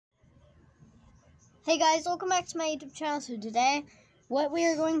Hey guys, welcome back to my YouTube channel. So today, what we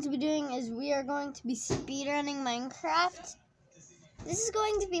are going to be doing is we are going to be speedrunning Minecraft. This is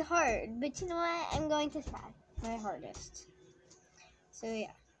going to be hard, but you know what? I'm going to try my hardest. So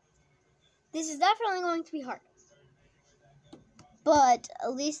yeah, this is definitely going to be hard. But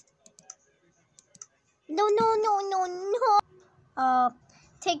at least, no.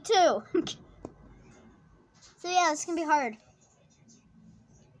 Take two. So yeah, it's gonna be hard,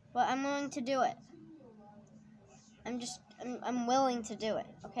 but I'm going to do it. I'm willing to do it,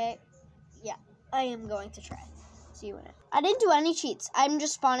 okay? Yeah, I am going to try. See you in it. I didn't do any cheats. I'm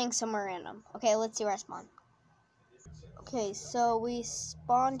just spawning somewhere random. Okay, let's see where I spawn. Okay, so we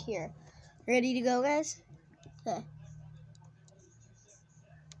spawned here. Ready to go, guys? Okay.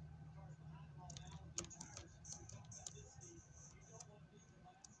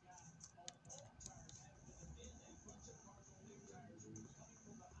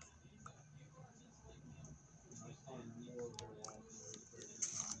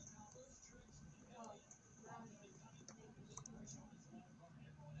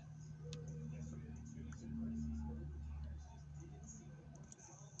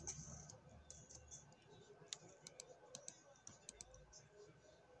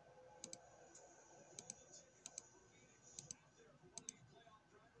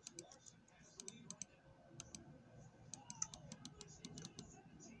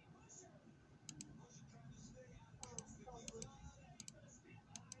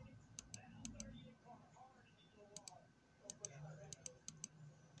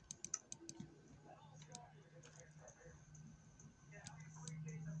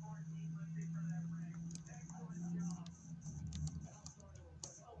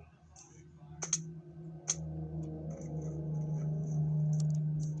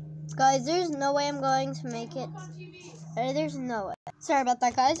 Guys, there's no way I'm going to make it. There's no way. Sorry about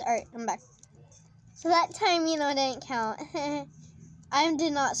that, guys. Alright, I'm back. So that time, didn't count. I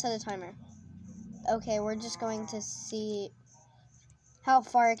did not set a timer. Okay, we're just going to see how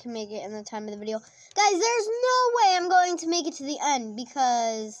far I can make it in the time of the video. Guys, there's no way I'm going to make it to the end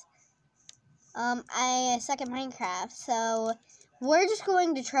because I suck at Minecraft. So we're just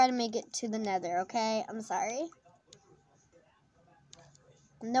going to try to make it to the nether, okay? I'm sorry.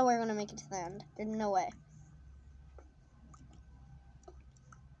 No, we're going to make it to the end. There's no way.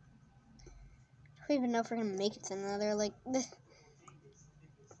 I don't even know if we're going to make it to the nether. Like,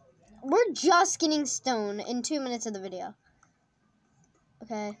 we're just getting stone in 2 minutes of the video.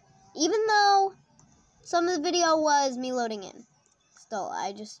 Okay. Even though some of the video was me loading in. Still,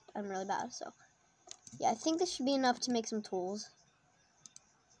 I'm really bad, so. Yeah, I think this should be enough to make some tools.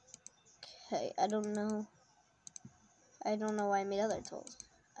 Okay, I don't know. I don't know why I made other tools.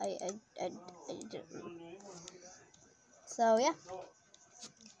 I didn't. So, yeah.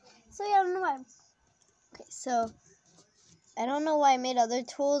 I don't know why. Okay, so I don't know why I made other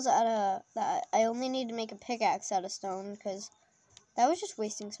tools out of that. I only need to make a pickaxe out of stone because that was just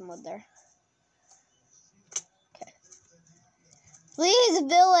wasting some wood there. Okay. Please,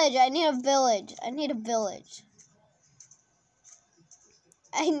 village. I need a village. I need a village.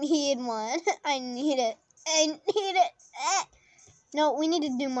 I need one. I need it. I need it. No, we need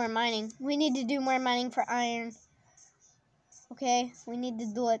to do more mining. We need to do more mining for iron. Okay, we need to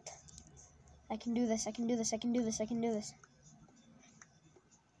do it. I can do this. I can do this. I can do this. I can do this.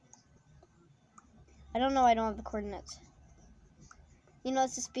 I don't know. I don't have the coordinates.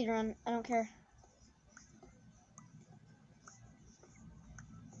 It's a speed run. I don't care.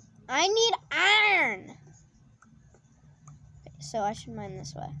 I need iron. Okay, so I should mine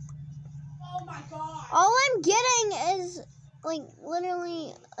this way. Oh my god. All I'm getting is, like,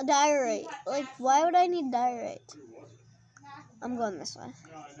 literally a diorite. Like, why would I need diorite? I'm going this way.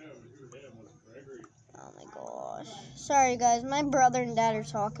 Oh my gosh. Sorry, guys. My brother and dad are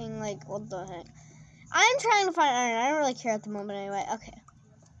talking. Like, what the heck? I'm trying to find iron. I don't really care at the moment anyway. Okay.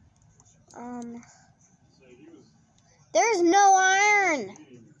 There's no iron.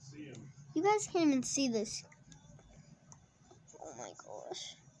 You guys can't even see this. Oh my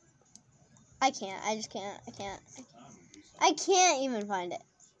gosh. I can't. I just can't. I can't even find it.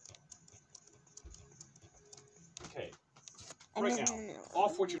 Okay. Right now.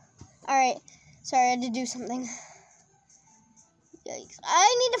 Off what you. Alright. Sorry, I had to do something. Yikes.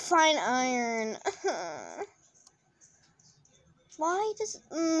 I need to find iron. Why does...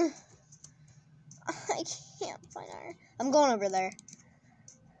 I can't find iron. I'm going over there.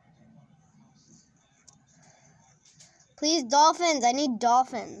 Please, dolphins. I need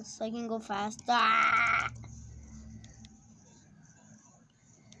dolphins so I can go fast. Ah!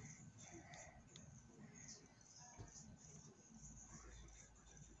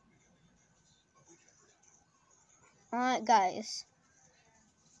 Guys.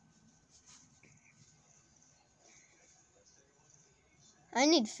 I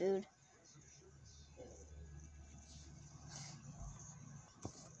need food.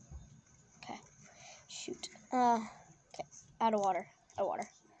 Okay. Shoot. Okay. Out of water. Out of water.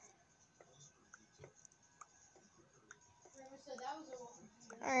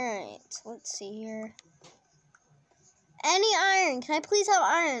 Alright. Let's see here. Any iron? Can I please have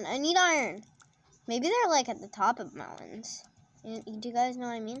iron? I need iron. Maybe they're like at the top of mountains. Do you guys know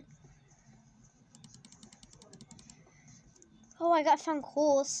what I mean? Oh, I got found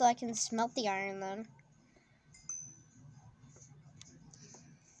coal so I can smelt the iron then.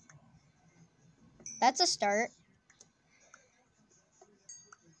 That's a start.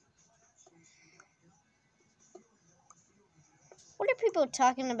 What are people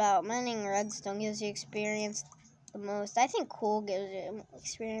talking about? Mining redstone gives you experience the most. I think coal gives you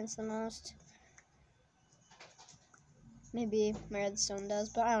experience the most. Maybe redstone does,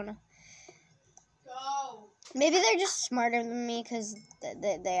 but I don't know. Maybe they're just smarter than me because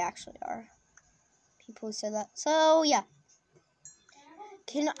they actually are. People who said that. So, yeah.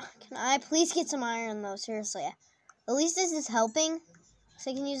 Can I please get some iron, though? Seriously. At least this is helping.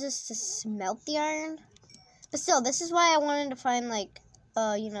 So I can use this to smelt the iron. But still, this is why I wanted to find, like,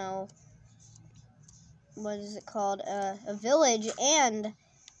 you know, what is it called? A village and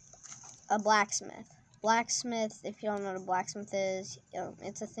a blacksmith. Blacksmith, if you don't know what a blacksmith is,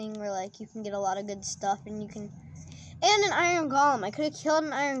 it's a thing where, like, you can get a lot of good stuff and you can... And an iron golem. I could have killed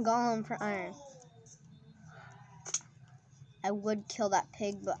an iron golem for iron. I would kill that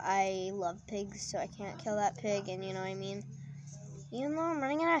pig, but I love pigs, so I can't kill that pig, and you know what I mean? Even though I'm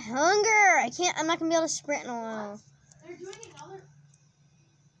running out of hunger, I'm not going to be able to sprint in a while. They're doing another...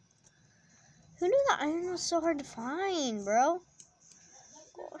 Who knew that iron was so hard to find, bro?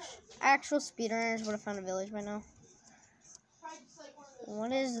 Gosh. Actual speedrunners would have found a village by now.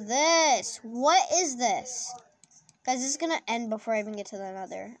 What is this? What is this? Guys, this is going to end before I even get to the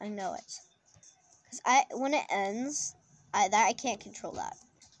nether. I know it. Because when it ends, I can't control that.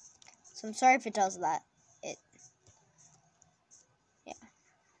 So I'm sorry if it does that. Yeah.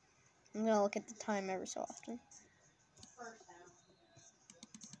 I'm going to look at the time every so often.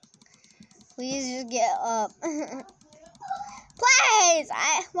 Please just get up. Please!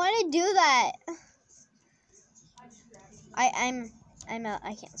 Why did I do that? I'm out.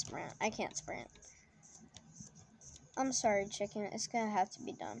 I can't sprint. I can't sprint. I'm sorry, chicken. It's gonna have to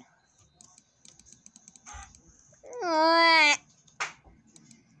be done. I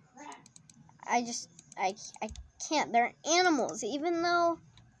can't. They're animals. Even though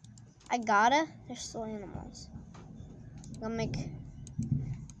they're still animals. I'll make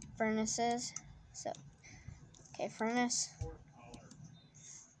furnaces. So, okay, furnace.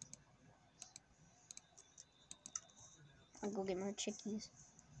 I'll go get more chickies.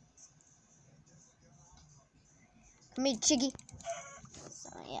 Come here, chickie.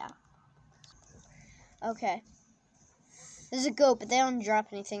 So, yeah. Okay. There's a goat, but they don't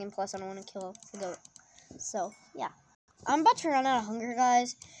drop anything, and plus I don't want to kill the goat. So, yeah. I'm about to run out of hunger,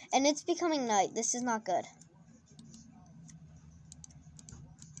 guys, and it's becoming night. This is not good.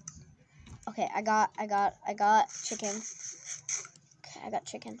 Okay, I got chicken. Okay, I got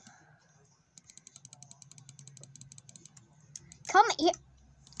chicken. Come here.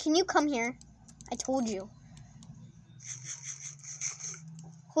 Can you come here? I told you.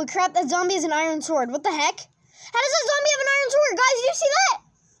 Holy crap, that zombie has an iron sword. What the heck? How does that zombie have an iron sword? Guys, did you see that?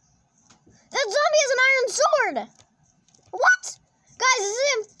 That zombie has an iron sword. What? Guys, this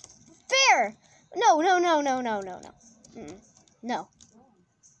isn't fair. No. No.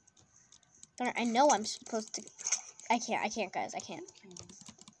 I know I'm supposed to. I can't, guys. I can't.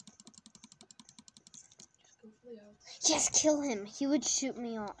 Yes, kill him. He would shoot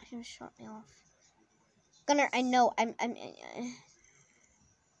me off. He would shot me off. Gunner, I know. I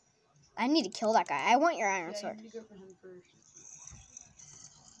need to kill that guy. I want your iron sword. You need to go for him first.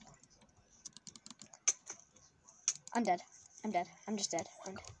 I'm dead. I'm just dead.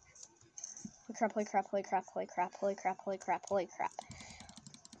 I'm dead. Holy crap.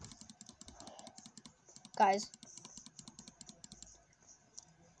 Guys.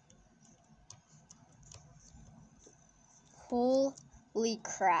 Holy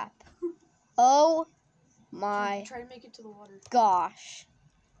crap. Oh my Try to make it to the water. gosh.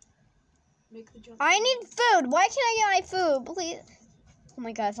 Make the jump. I need food. Why can't I get my food? Please. Oh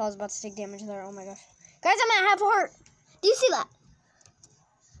my god, I thought I was about to take damage there. Oh my gosh. Guys, I'm at half heart. Do you see that?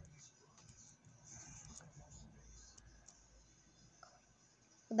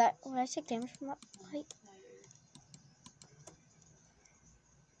 Would I take damage from that height?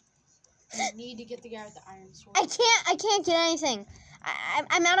 You need to get the guy with the iron sword. I can't get anything.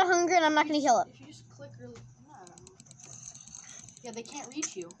 I'm out of hunger and I'm not gonna heal up. If you just click really, no. Yeah, they can't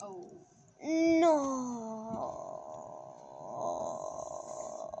reach you. Oh. No.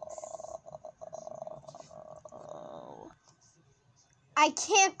 I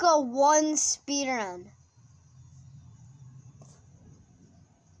can't go one speed run.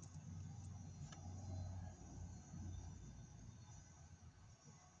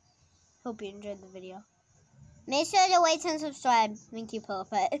 Hope you enjoyed the video. Make sure to like and subscribe. Thank you,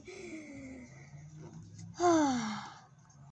 Pillowpet.